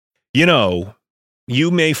You know,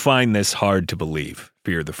 you may find this hard to believe,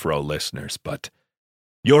 Fear the Fro listeners, but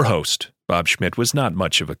your host, Bob Schmidt, was not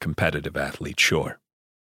much of a competitive athlete, sure.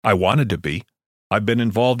 I wanted to be. I've been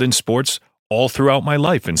involved in sports all throughout my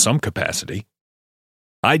life in some capacity.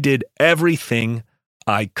 I did everything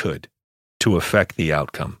I could to affect the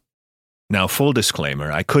outcome. Now, full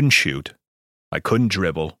disclaimer, I couldn't shoot. I couldn't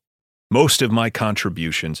dribble. Most of my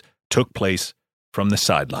contributions took place from the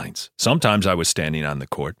sidelines. Sometimes I was standing on the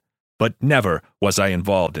court, but never was I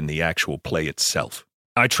involved in the actual play itself.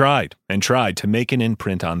 I tried and tried to make an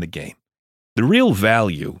imprint on the game. The real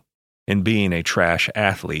value in being a trash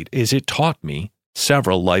athlete is it taught me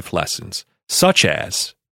several life lessons, such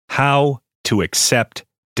as how to accept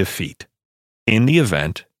defeat. In the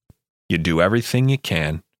event, you do everything you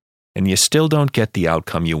can, and you still don't get the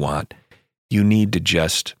outcome you want, you need to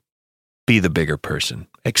just be the bigger person.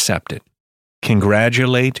 Accept it.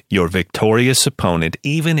 Congratulate your victorious opponent,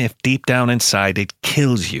 even if deep down inside it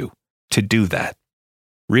kills you to do that.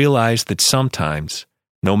 Realize that sometimes,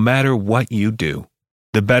 no matter what you do,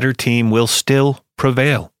 the better team will still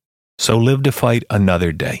prevail. So live to fight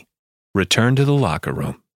another day. Return to the locker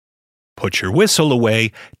room. Put your whistle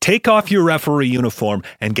away, take off your referee uniform,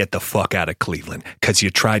 and get the fuck out of Cleveland, because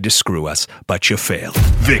you tried to screw us, but you failed.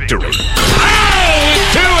 Victory. Oh,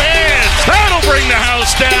 with two hands. That'll bring the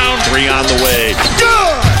house down. 3 on the way.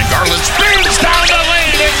 Good. Garland spins down the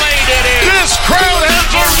lane and laid it in. This crowd has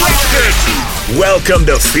erupted. Welcome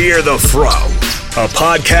to Fear the Fro, a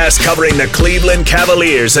podcast covering the Cleveland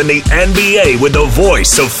Cavaliers and the NBA with the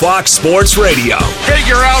voice of Fox Sports Radio.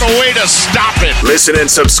 Figure out a way to stop it. Listen and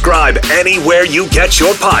subscribe anywhere you get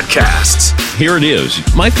your podcasts. Here it is,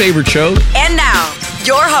 my favorite show. And now,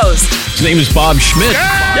 your host. His name is Bob Schmidt.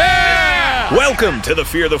 Yeah! Welcome to the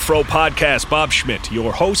Fear the Fro podcast. Bob Schmidt,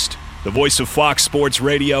 your host, the voice of Fox Sports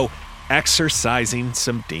Radio, exercising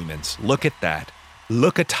some demons. Look at that.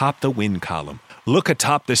 Look atop the win column. Look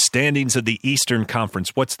atop the standings of the Eastern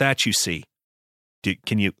Conference. What's that you see? Do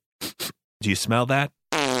you smell that?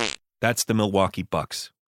 That's the Milwaukee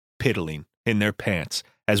Bucks piddling in their pants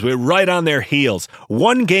as we're right on their heels.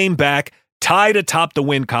 1 game back, tied atop the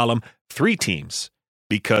win column. 3 teams,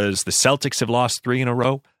 because the Celtics have lost 3 in a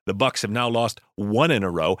row. The Bucks have now lost 1 in a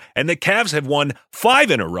row, and the Cavs have won 5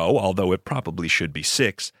 in a row, although it probably should be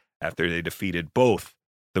 6 after they defeated both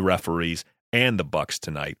the referees and the Bucks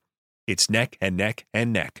tonight. It's neck and neck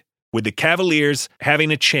and neck, with the Cavaliers having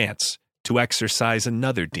a chance to exercise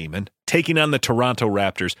another demon, taking on the Toronto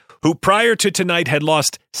Raptors, who prior to tonight had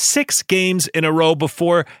lost 6 games in a row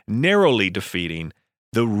before narrowly defeating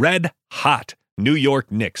the red-hot New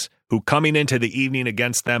York Knicks, who coming into the evening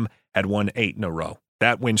against them had won 8 in a row.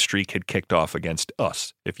 That win streak had kicked off against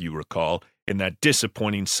us, if you recall, in that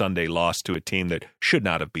disappointing Sunday loss to a team that should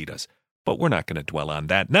not have beat us. But we're not going to dwell on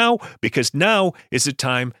that now, because now is the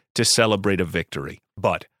time to celebrate a victory.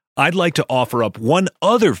 But I'd like to offer up one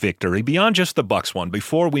other victory beyond just the Bucks one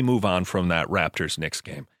before we move on from that Raptors-Knicks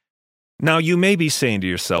game. Now, you may be saying to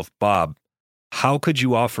yourself, Bob, how could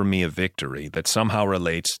you offer me a victory that somehow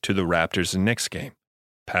relates to the Raptors and Knicks game?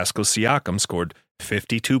 Pascal Siakam scored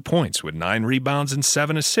 52 points with 9 rebounds and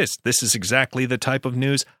 7 assists. This is exactly the type of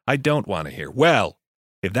news I don't want to hear. Well,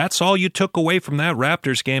 if that's all you took away from that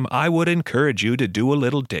Raptors game, I would encourage you to do a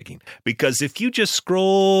little digging. Because if you just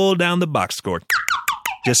scroll down the box score,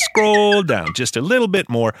 just scroll down just a little bit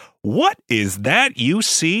more, what is that you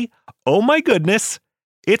see? Oh my goodness,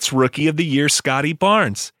 it's Rookie of the Year Scotty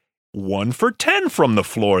Barnes. 1 for 10 from the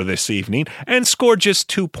floor this evening and scored just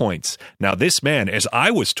 2 points. Now this man, as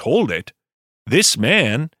I was told it, this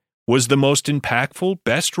man was the most impactful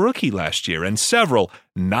best rookie last year, and several,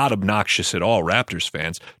 not obnoxious at all Raptors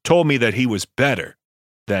fans, told me that he was better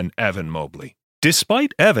than Evan Mobley.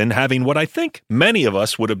 Despite Evan having what I think many of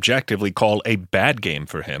us would objectively call a bad game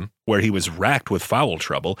for him, where he was racked with foul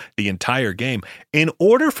trouble the entire game, in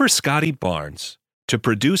order for Scotty Barnes to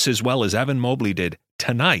produce as well as Evan Mobley did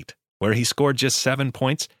tonight, where he scored just 7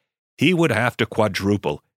 points, he would have to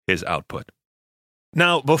quadruple his output.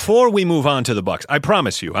 Now, before we move on to the Bucks, I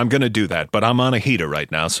promise you I'm going to do that, but I'm on a heater right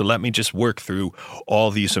now, so let me just work through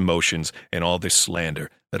all these emotions and all this slander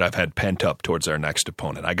that I've had pent up towards our next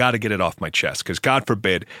opponent. I got to get it off my chest, because God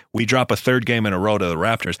forbid we drop a 3rd game in a row to the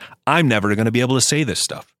Raptors. I'm never going to be able to say this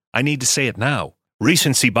stuff. I need to say it now.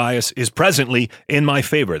 Recency bias is presently in my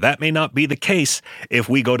favor. That may not be the case if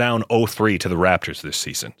we go down 0-3 to the Raptors this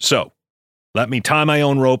season. So, let me tie my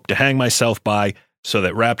own rope to hang myself by, so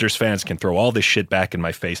that Raptors fans can throw all this shit back in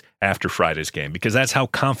my face after Friday's game, because that's how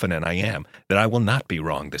confident I am that I will not be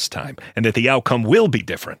wrong this time and that the outcome will be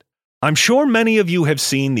different. I'm sure many of you have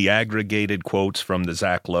seen the aggregated quotes from the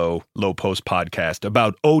Zach Lowe Post podcast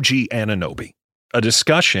about OG Anunoby, a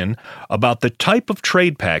discussion about the type of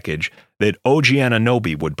trade package that OG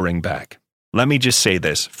Anunoby would bring back. Let me just say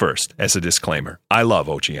this first as a disclaimer. I love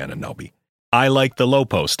OG Anunoby. I like the Lowe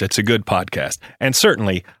Post. It's a good podcast. And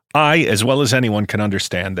certainly, I, as well as anyone, can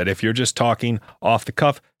understand that if you're just talking off the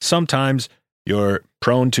cuff, sometimes you're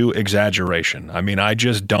prone to exaggeration. I mean, I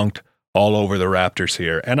just dunked all over the Raptors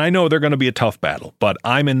here, and I know they're going to be a tough battle, but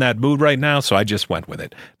I'm in that mood right now, so I just went with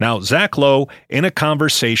it. Now, Zach Lowe, in a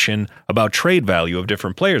conversation about trade value of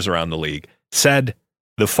different players around the league, said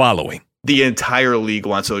the following. The entire league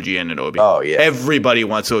wants OG Anunoby. Oh, yeah. Everybody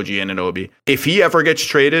wants OG Anunoby. If he ever gets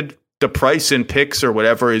traded, the price and picks or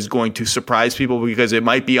whatever is going to surprise people because it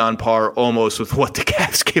might be on par almost with what the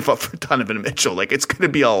Cavs gave up for Donovan Mitchell. Like, it's going to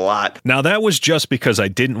be a lot. Now, that was just because I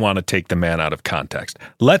didn't want to take the man out of context.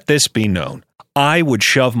 Let this be known. I would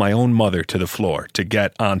shove my own mother to the floor to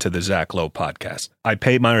get onto the Zach Lowe podcast. I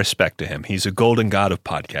pay my respect to him. He's a golden god of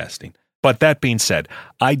podcasting. But that being said,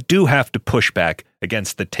 I do have to push back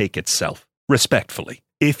against the take itself, respectfully.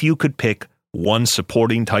 If you could pick one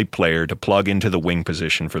supporting type player to plug into the wing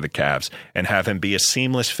position for the Cavs and have him be a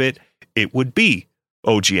seamless fit, it would be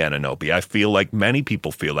OG Anunoby. I feel like many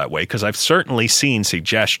people feel that way because I've certainly seen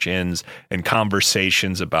suggestions and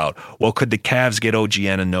conversations about, well, could the Cavs get OG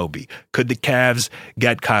Anunoby? Could the Cavs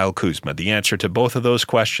get Kyle Kuzma? The answer to both of those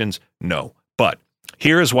questions, no. But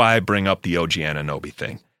here is why I bring up the OG Anunoby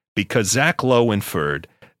thing. Because Zach Lowe inferred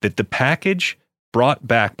that the package brought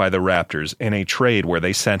back by the Raptors in a trade where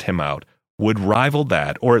they sent him out would rival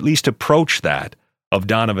that, or at least approach that, of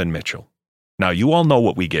Donovan Mitchell. Now, you all know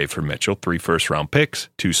what we gave for Mitchell: 3 first-round picks,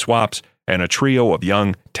 2 swaps, and a trio of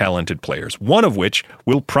young, talented players, one of which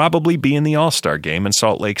will probably be in the All-Star game in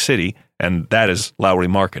Salt Lake City, and that is Lauri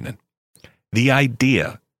Markkanen. The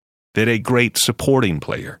idea that a great supporting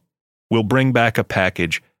player will bring back a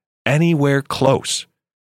package anywhere close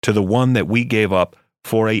to the one that we gave up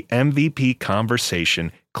for a MVP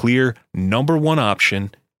conversation, clear number one option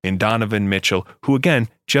in Donovan Mitchell, who, again,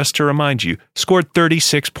 just to remind you, scored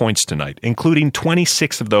 36 points tonight, including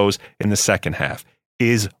 26 of those in the second half,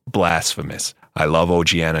 is blasphemous. I love OG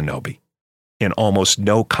Anunoby. In almost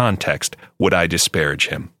no context would I disparage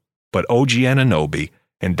him. But OG Anunoby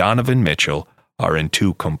and Donovan Mitchell are in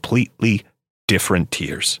 2 completely different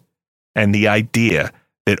tiers. And the idea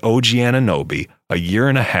that OG Anunoby, a year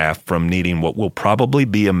and a half from needing what will probably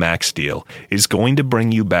be a max deal, is going to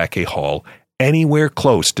bring you back a haul anywhere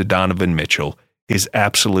close to Donovan Mitchell is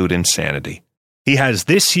absolute insanity. He has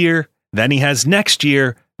this year, then he has next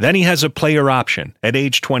year, then he has a player option at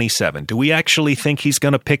age 27. Do we actually think he's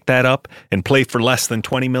going to pick that up and play for less than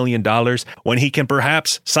 $20 million when he can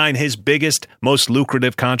perhaps sign his biggest, most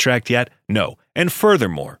lucrative contract yet? No. And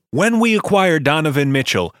furthermore, when we acquire Donovan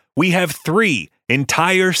Mitchell, we have 3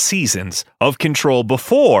 entire seasons of control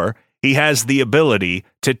before he has the ability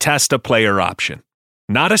to test a player option.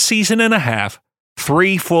 Not a season and a half,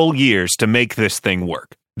 3 full years to make this thing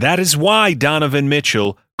work. That is why Donovan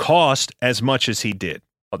Mitchell cost as much as he did.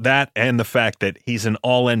 That and the fact that he's an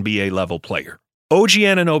all-NBA level player. OG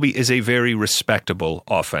Anunoby is a very respectable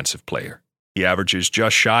offensive player. He averages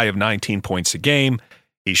just shy of 19 points a game.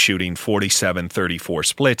 He's shooting 47-34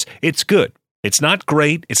 splits. It's good. It's not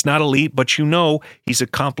great. It's not elite, but you know he's a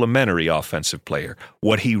complimentary offensive player.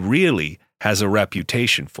 What he really has a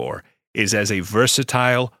reputation for is as a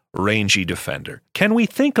versatile, rangy defender. Can we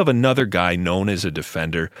think of another guy known as a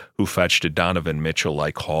defender who fetched a Donovan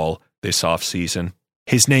Mitchell-like haul this offseason?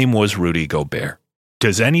 His name was Rudy Gobert.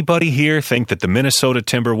 Does anybody here think that the Minnesota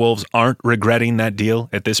Timberwolves aren't regretting that deal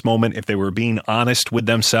at this moment if they were being honest with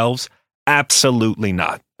themselves? Absolutely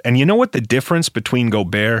not. And you know what the difference between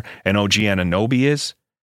Gobert and OG Anunoby is?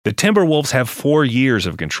 The Timberwolves have 4 years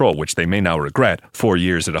of control, which they may now regret, 4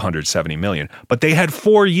 years at $170 million. But they had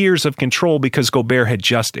 4 years of control because Gobert had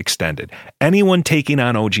just extended. Anyone taking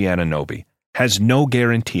on OG Anunoby has no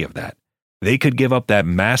guarantee of that. They could give up that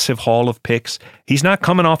massive haul of picks. He's not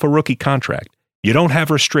coming off a rookie contract. You don't have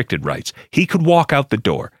restricted rights. He could walk out the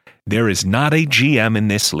door. There is not a GM in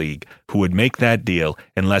this league who would make that deal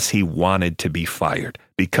unless he wanted to be fired,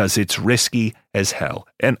 because it's risky as hell,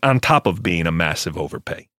 and on top of being a massive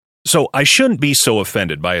overpay. So I shouldn't be so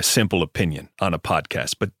offended by a simple opinion on a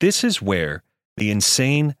podcast, but this is where the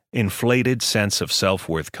insane, inflated sense of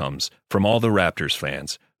self-worth comes from all the Raptors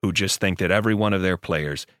fans who just think that every one of their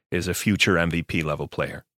players is a future MVP level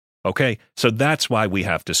player. Okay, so that's why we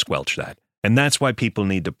have to squelch that. And that's why people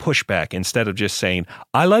need to push back instead of just saying,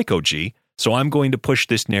 I like OG, so I'm going to push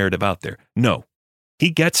this narrative out there. No,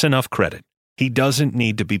 he gets enough credit. He doesn't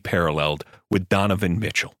need to be paralleled with Donovan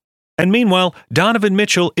Mitchell. And meanwhile, Donovan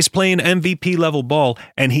Mitchell is playing MVP-level ball,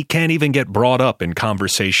 and he can't even get brought up in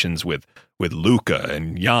conversations with Luka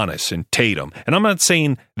and Giannis and Tatum. And I'm not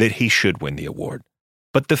saying that he should win the award.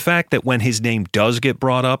 But the fact that when his name does get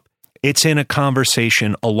brought up, it's in a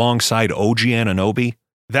conversation alongside OG Anunoby,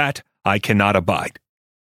 that I cannot abide.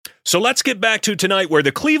 So let's get back to tonight, where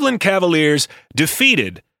the Cleveland Cavaliers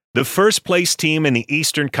defeated the first-place team in the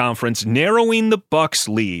Eastern Conference, narrowing the Bucks'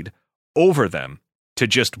 lead over them to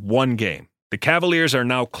just one game. The Cavaliers are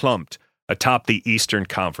now clumped atop the Eastern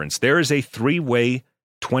Conference. There is a 3-way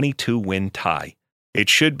 22-win tie. It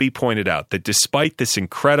should be pointed out that despite this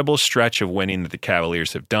incredible stretch of winning that the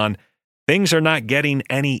Cavaliers have done, things are not getting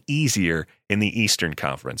any easier in the Eastern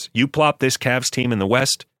Conference. You plop this Cavs team in the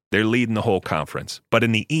West, they're leading the whole conference. But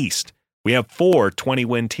in the East, we have 4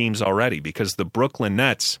 20-win teams already because the Brooklyn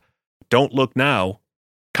Nets, don't look now,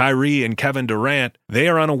 Kyrie and Kevin Durant, they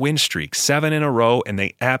are on a win streak, 7 in a row, and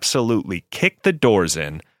they absolutely kicked the doors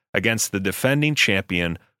in against the defending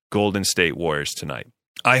champion Golden State Warriors tonight.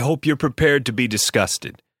 I hope you're prepared to be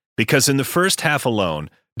disgusted, because in the first half alone,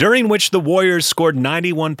 during which the Warriors scored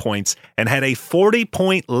 91 points and had a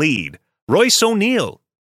 40-point lead, Royce O'Neal,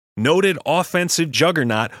 noted offensive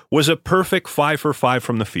juggernaut, was a perfect 5 for 5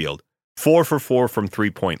 from the field, 4 for 4 from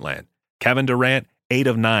three-point land. Kevin Durant, 8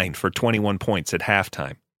 of 9 for 21 points at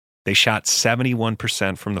halftime. They shot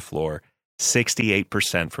 71% from the floor,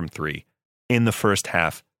 68% from three in the first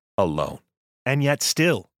half alone. And yet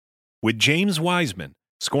still, with James Wiseman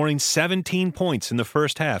scoring 17 points in the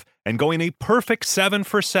first half and going a perfect 7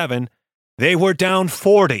 for 7, they were down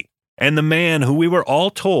 40. And the man who we were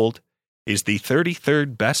all told is the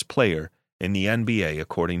 33rd best player in the NBA,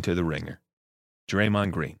 according to The Ringer,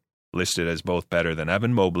 Draymond Green, listed as both better than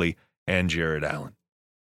Evan Mobley and Jared Allen.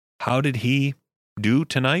 How did he do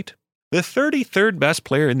tonight? The 33rd best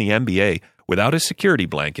player in the NBA, without a security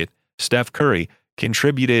blanket, Steph Curry,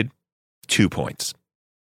 contributed 2 points.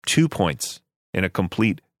 2 points in a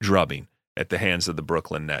complete drubbing at the hands of the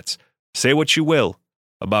Brooklyn Nets. Say what you will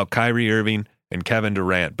about Kyrie Irving and Kevin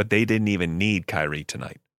Durant, but they didn't even need Kyrie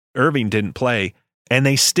tonight. Irving didn't play, and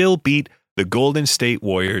they still beat the Golden State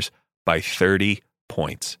Warriors by 30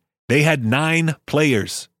 points. They had 9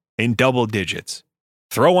 players in double digits.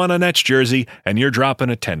 Throw on a Nets jersey, and you're dropping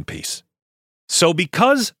a 10-piece. So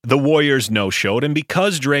because the Warriors no-showed, and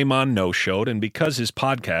because Draymond no-showed, and because his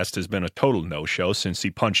podcast has been a total no-show since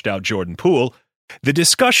he punched out Jordan Poole, the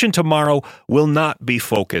discussion tomorrow will not be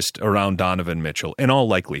focused around Donovan Mitchell in all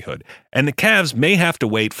likelihood. And the Cavs may have to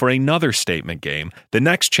wait for another statement game, the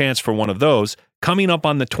next chance for one of those, coming up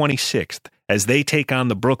on the 26th as they take on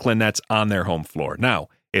the Brooklyn Nets on their home floor. Now,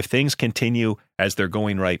 if things continue as they're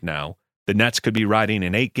going right now, the Nets could be riding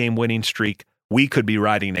an 8-game winning streak. We could be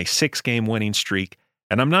riding a 6-game winning streak.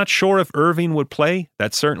 And I'm not sure if Irving would play.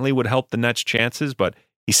 That certainly would help the Nets' chances, but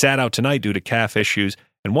he sat out tonight due to calf issues,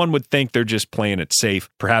 and one would think they're just playing it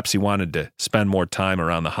safe. Perhaps he wanted to spend more time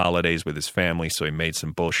around the holidays with his family, so he made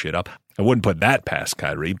some bullshit up. I wouldn't put that past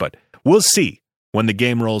Kyrie, but we'll see when the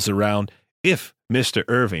game rolls around if Mr.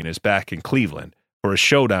 Irving is back in Cleveland for a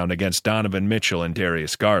showdown against Donovan Mitchell and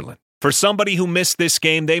Darius Garland. For somebody who missed this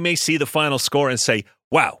game, they may see the final score and say,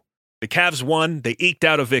 wow, the Cavs won, they eked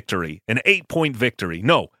out a victory, an 8-point victory.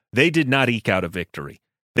 No, they did not eke out a victory.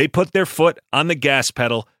 They put their foot on the gas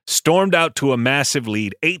pedal, stormed out to a massive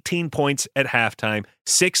lead, 18 points at halftime,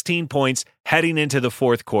 16 points heading into the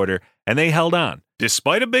fourth quarter, and they held on.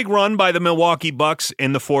 Despite a big run by the Milwaukee Bucks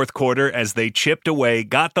in the fourth quarter as they chipped away,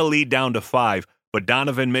 got the lead down to 5, but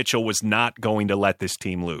Donovan Mitchell was not going to let this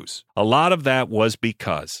team lose. A lot of that was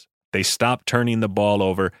because they stopped turning the ball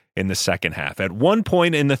over in the second half. At one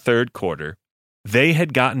point in the third quarter, they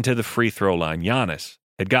had gotten to the free throw line. Giannis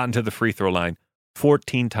had gotten to the free throw line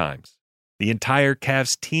 14 times. The entire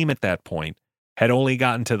Cavs team at that point had only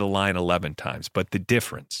gotten to the line 11 times. But the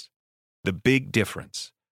difference, the big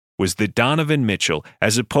difference, was that Donovan Mitchell,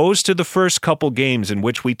 as opposed to the first couple games in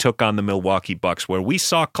which we took on the Milwaukee Bucks, where we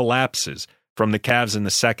saw collapses from the Cavs in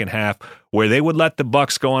the second half, where they would let the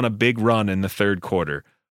Bucks go on a big run in the third quarter,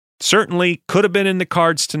 certainly could have been in the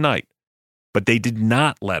cards tonight. But they did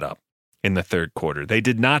not let up in the third quarter. They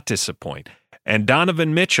did not disappoint. And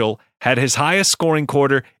Donovan Mitchell had his highest scoring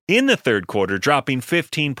quarter in the third quarter, dropping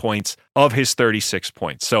 15 points of his 36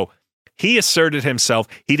 points. So he asserted himself.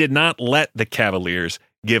 He did not let the Cavaliers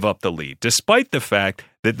give up the lead, despite the fact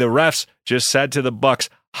that the refs just said to the Bucks,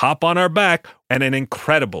 hop on our back, and an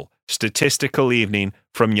incredible statistical evening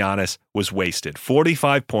from Giannis was wasted.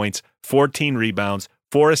 45 points, 14 rebounds,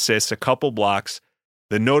 4 assists, a couple blocks.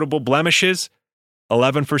 The notable blemishes,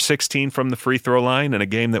 11 for 16 from the free throw line in a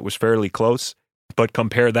game that was fairly close. But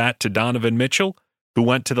compare that to Donovan Mitchell, who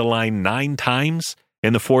went to the line 9 times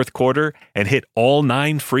in the fourth quarter and hit all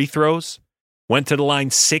 9 free throws, went to the line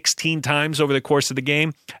 16 times over the course of the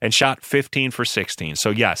game and shot 15 for 16. So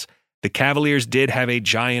yes, the Cavaliers did have a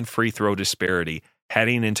giant free throw disparity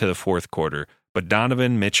heading into the fourth quarter, but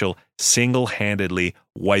Donovan Mitchell single-handedly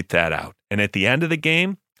wiped that out. And at the end of the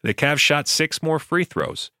game, the Cavs shot 6 more free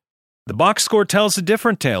throws. The box score tells a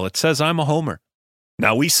different tale. It says I'm a homer.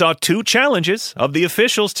 Now, we saw 2 challenges of the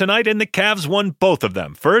officials tonight, and the Cavs won both of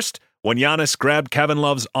them. First, when Giannis grabbed Kevin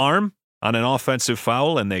Love's arm on an offensive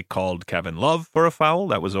foul, and they called Kevin Love for a foul.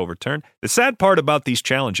 That was overturned. The sad part about these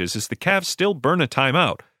challenges is the Cavs still burn a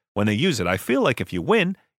timeout when they use it. I feel like if you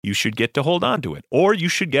win, you should get to hold on to it, or you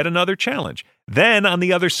should get another challenge. Then, on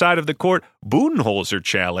the other side of the court, Budenholzer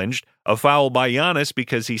challenged a foul by Giannis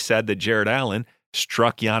because he said that Jared Allen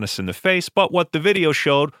struck Giannis in the face, but what the video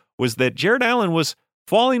showed was that Jared Allen was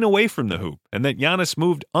falling away from the hoop and that Giannis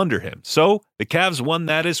moved under him. So the Cavs won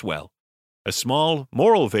that as well. A small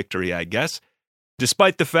moral victory, I guess,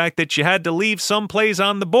 despite the fact that you had to leave some plays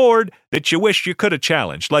on the board that you wish you could have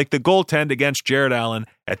challenged, like the goaltend against Jared Allen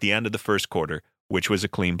at the end of the first quarter, which was a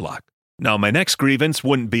clean block. Now, my next grievance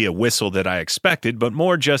wouldn't be a whistle that I expected, but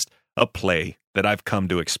more just a play that I've come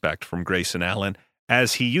to expect from Grayson Allen,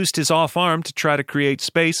 as he used his off arm to try to create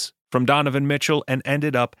space from Donovan Mitchell and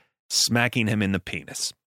ended up smacking him in the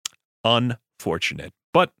penis. Unfortunate.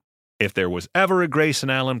 But if there was ever a Grayson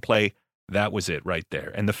Allen play, that was it right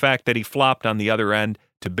there. And the fact that he flopped on the other end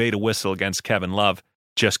to bait a whistle against Kevin Love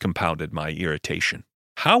just compounded my irritation.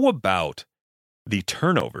 How about the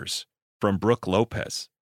turnovers from Brook Lopez?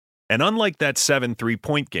 And unlike that 7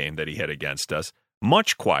 3-point game that he had against us,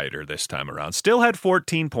 much quieter this time around. Still had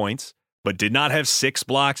 14 points, but did not have 6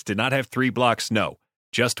 blocks, did not have 3 blocks. No,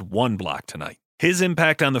 just 1 block tonight. His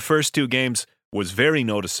impact on the first 2 games was very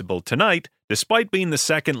noticeable tonight. Despite being the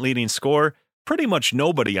second leading scorer, pretty much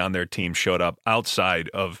nobody on their team showed up outside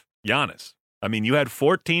of Giannis. I mean, you had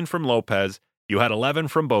 14 from Lopez, you had 11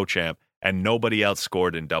 from Beauchamp, and nobody else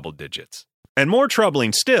scored in double digits. And more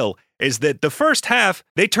troubling still is that the first half,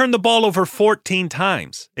 they turned the ball over 14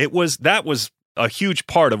 times. That was a huge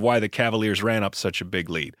part of why the Cavaliers ran up such a big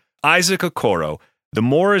lead. Isaac Okoro, the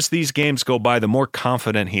more as these games go by, the more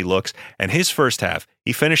confident he looks. And his first half,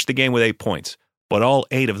 he finished the game with 8 points, but all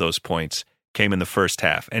 8 of those points came in the first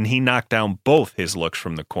half. And he knocked down both his looks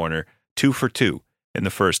from the corner, 2 for 2 in the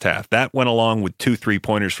first half. That went along with 2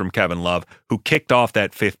 3-pointers from Kevin Love, who kicked off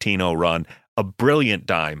that 15-0 run. A brilliant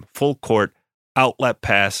dime, full court, outlet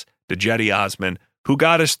pass to Cedi Osman, who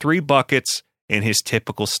got us 3 buckets in his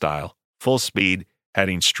typical style, full speed,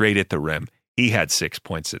 heading straight at the rim. He had 6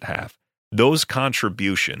 points at half. Those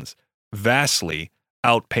contributions vastly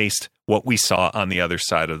outpaced what we saw on the other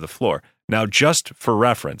side of the floor. Now, just for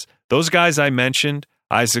reference, those guys I mentioned,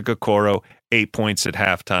 Isaac Okoro, 8 points at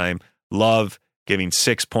halftime, Love giving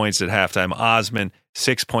 6 points at halftime, Osman,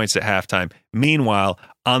 6 points at halftime. Meanwhile,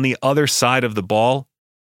 on the other side of the ball,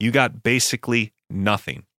 you got basically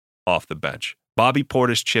nothing off the bench. Bobby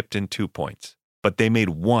Portis chipped in 2 points, but they made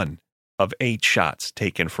 1 of 8 shots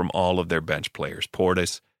taken from all of their bench players.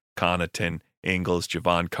 Portis, Connaughton, Ingles,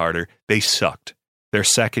 Javon Carter, they sucked. Their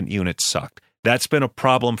second unit sucked. That's been a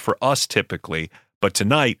problem for us typically, but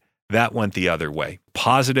tonight, that went the other way.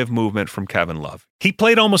 Positive movement from Kevin Love. He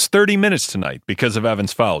played almost 30 minutes tonight because of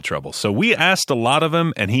Evans' foul trouble, so we asked a lot of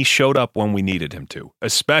him, and he showed up when we needed him to,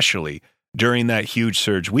 especially during that huge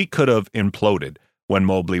surge. We could have imploded when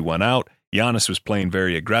Mobley went out. Giannis was playing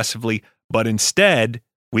very aggressively, but instead,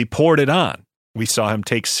 we poured it on. We saw him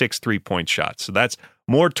take 6 3-point shots. So that's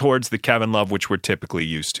more towards the Kevin Love, which we're typically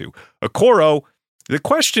used to. Okoro, the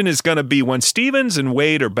question is going to be when Stevens and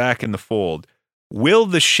Wade are back in the fold, will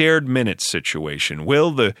the shared minutes situation,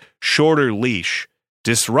 will the shorter leash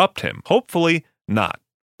disrupt him? Hopefully not.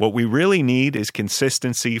 What we really need is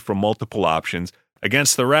consistency from multiple options.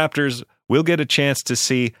 Against the Raptors, we'll get a chance to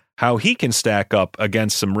see how he can stack up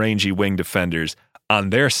against some rangy wing defenders on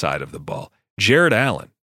their side of the ball. Jared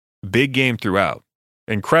Allen, big game throughout,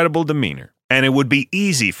 incredible demeanor, and it would be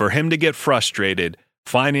easy for him to get frustrated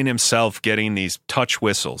finding himself getting these touch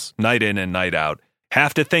whistles night in and night out.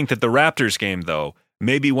 Have to think that the Raptors game, though,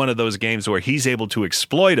 may be one of those games where he's able to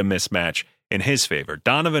exploit a mismatch in his favor.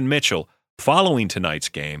 Donovan Mitchell, following tonight's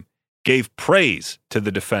game, gave praise to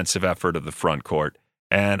the defensive effort of the front court,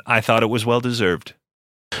 and I thought it was well-deserved.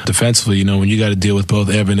 Defensively, when you got to deal with both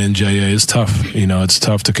Evan and J.A., it's tough. It's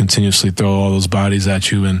tough to continuously throw all those bodies at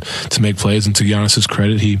you and to make plays. And to Giannis's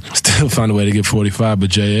credit, he still found a way to get 45. But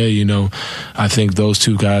J.A., I think those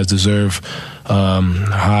two guys deserve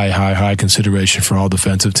high consideration for all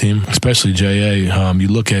defensive team, especially J.A. You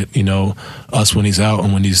look at, us when he's out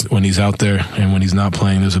and when he's out there and when he's not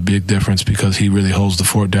playing, there's a big difference because he really holds the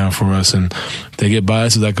fort down for us. And they get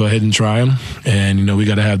biases, I go ahead and try him. And, we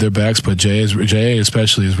got to have their backs. But J.A.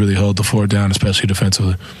 especially has really held the fort down, especially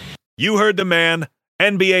defensively. You heard the man.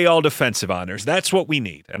 NBA All-Defensive honors. That's what we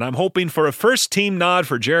need. And I'm hoping for a first-team nod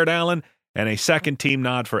for Jared Allen and a second-team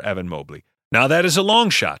nod for Evan Mobley. Now, that is a long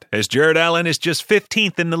shot, as Jared Allen is just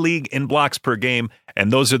 15th in the league in blocks per game,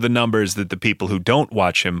 and those are the numbers that the people who don't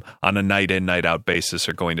watch him on a night-in, night-out basis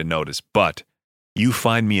are going to notice. But you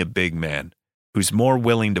find me a big man who's more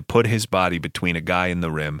willing to put his body between a guy and the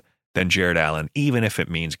rim than Jared Allen, even if it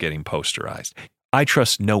means getting posterized. I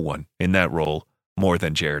trust no one in that role more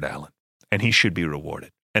than Jared Allen. And he should be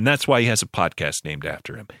rewarded. And that's why he has a podcast named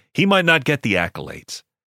after him. He might not get the accolades,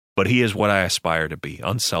 but he is what I aspire to be,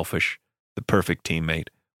 unselfish, the perfect teammate,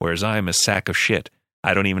 whereas I am a sack of shit.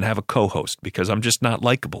 I don't even have a co-host because I'm just not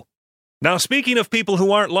likable. Now, speaking of people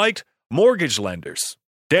who aren't liked, mortgage lenders.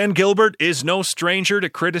 Dan Gilbert is no stranger to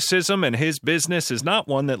criticism, and his business is not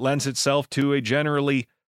one that lends itself to a generally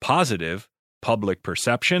positive public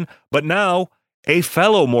perception, but now a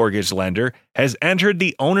fellow mortgage lender has entered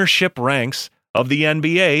the ownership ranks of the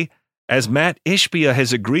NBA as Matt Ishbia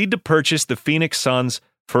has agreed to purchase the Phoenix Suns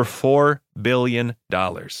for $4 billion.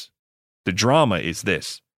 The drama is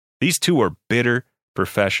this. These two are bitter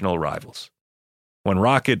professional rivals. When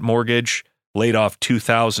Rocket Mortgage laid off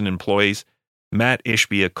 2,000 employees, Matt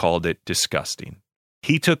Ishbia called it disgusting.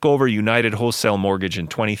 He took over United Wholesale Mortgage in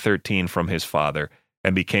 2013 from his father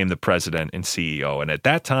and became the president and CEO. And at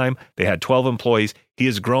that time, they had 12 employees. He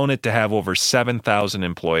has grown it to have over 7,000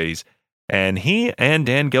 employees. And he and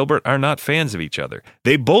Dan Gilbert are not fans of each other.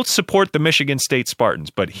 They both support the Michigan State Spartans.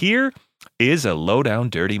 But here is a low-down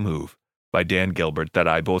dirty move by Dan Gilbert that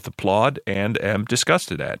I both applaud and am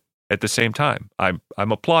disgusted at the same time. I'm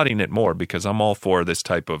applauding it more because I'm all for this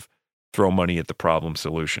type of throw money at the problem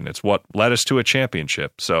solution. It's what led us to a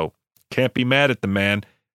championship. So can't be mad at the man.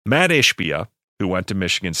 Matt Ishbia, who went to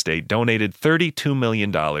Michigan State, donated $32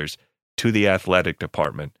 million to the athletic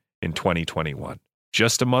department in 2021.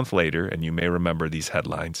 Just a month later, and you may remember these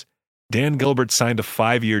headlines, Dan Gilbert signed a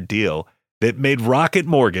 5-year deal that made Rocket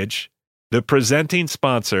Mortgage the presenting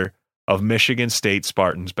sponsor of Michigan State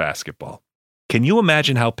Spartans basketball. Can you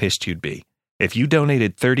imagine how pissed you'd be if you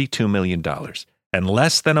donated $32 million and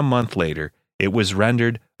less than a month later it was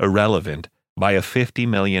rendered irrelevant by a $50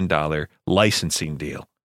 million licensing deal?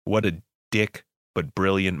 What a dick but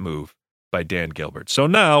brilliant move by Dan Gilbert. So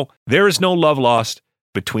now there is no love lost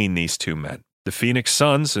between these two men. The Phoenix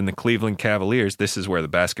Suns and the Cleveland Cavaliers, this is where the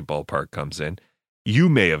basketball part comes in. You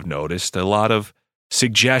may have noticed a lot of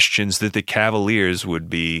suggestions that the Cavaliers would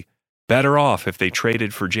be better off if they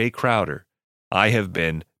traded for Jay Crowder. I have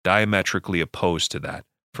been diametrically opposed to that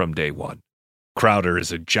from day one. Crowder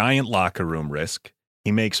is a giant locker room risk.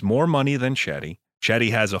 He makes more money than Chetty.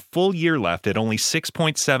 Chetty has a full year left at only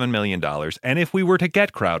 $6.7 million, and if we were to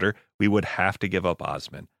get Crowder, we would have to give up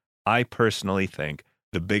Osman. I personally think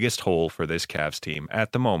the biggest hole for this Cavs team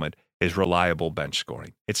at the moment is reliable bench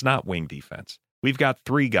scoring. It's not wing defense. We've got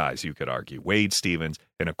 3 guys, you could argue, Wade, Stevens,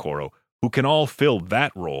 and Okoro, who can all fill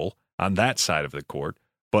that role on that side of the court,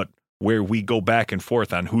 but where we go back and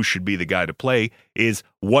forth on who should be the guy to play is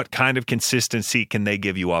what kind of consistency can they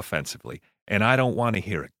give you offensively. And I don't want to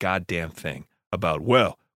hear a goddamn thing about,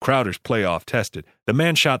 well, Crowder's playoff tested. The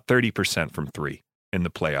man shot 30% from 3 in the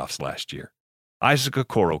playoffs last year. Isaac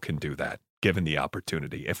Okoro can do that, given the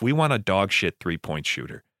opportunity. If we want a dog shit 3-point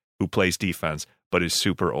shooter who plays defense but is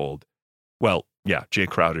super old, well, yeah, Jay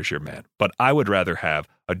Crowder's your man. But I would rather have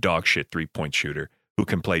a dog shit 3-point shooter who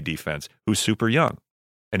can play defense who's super young.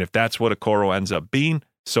 And if that's what Okoro ends up being,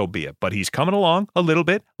 so be it. But he's coming along a little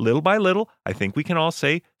bit, little by little. I think we can all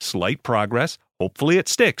say slight progress. Hopefully it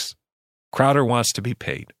sticks. Crowder wants to be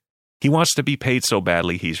paid. He wants to be paid so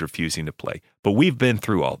badly he's refusing to play. But we've been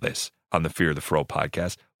through all this on the Fear the Fro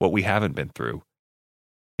podcast. What we haven't been through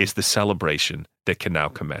is the celebration that can now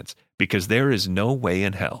commence. Because there is no way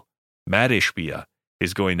in hell Matt Ishbia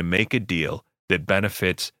is going to make a deal that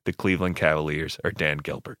benefits the Cleveland Cavaliers or Dan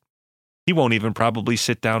Gilbert. He won't even probably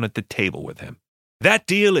sit down at the table with him. That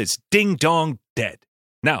deal is ding-dong dead.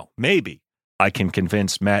 Now, maybe I can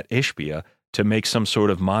convince Matt Ishbia to make some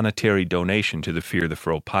sort of monetary donation to the Fear the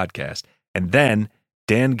Fro podcast, and then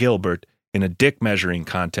Dan Gilbert, in a dick measuring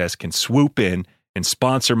contest, can swoop in and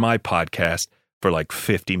sponsor my podcast for like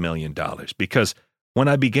 $50 million. Because when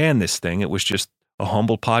I began this thing, it was just a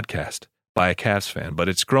humble podcast by a Cavs fan, but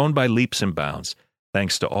it's grown by leaps and bounds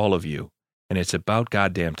thanks to all of you. And it's about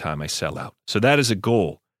goddamn time I sell out. So that is a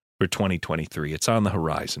goal for 2023. It's on the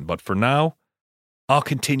horizon. But for now, I'll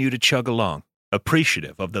continue to chug along,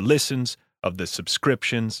 appreciative of the listens, of the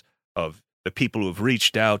subscriptions, of the people who have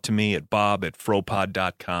reached out to me at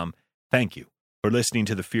bob@fropod.com. Thank you for listening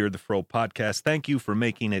to the Fear of the Fro podcast. Thank you for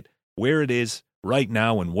making it where it is right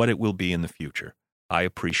now and what it will be in the future. I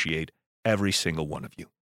appreciate every single one of you.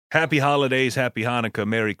 Happy holidays, happy Hanukkah,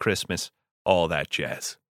 Merry Christmas, all that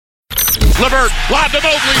jazz. Levert, lob to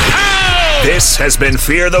Mobley. Oh! This has been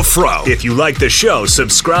Fear the Fro. If you like the show,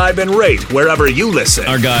 subscribe and rate wherever you listen.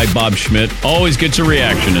 Our guy, Bob Schmidt, always gets a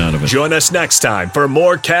reaction out of it. Join us next time for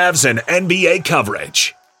more Cavs and NBA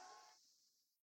coverage.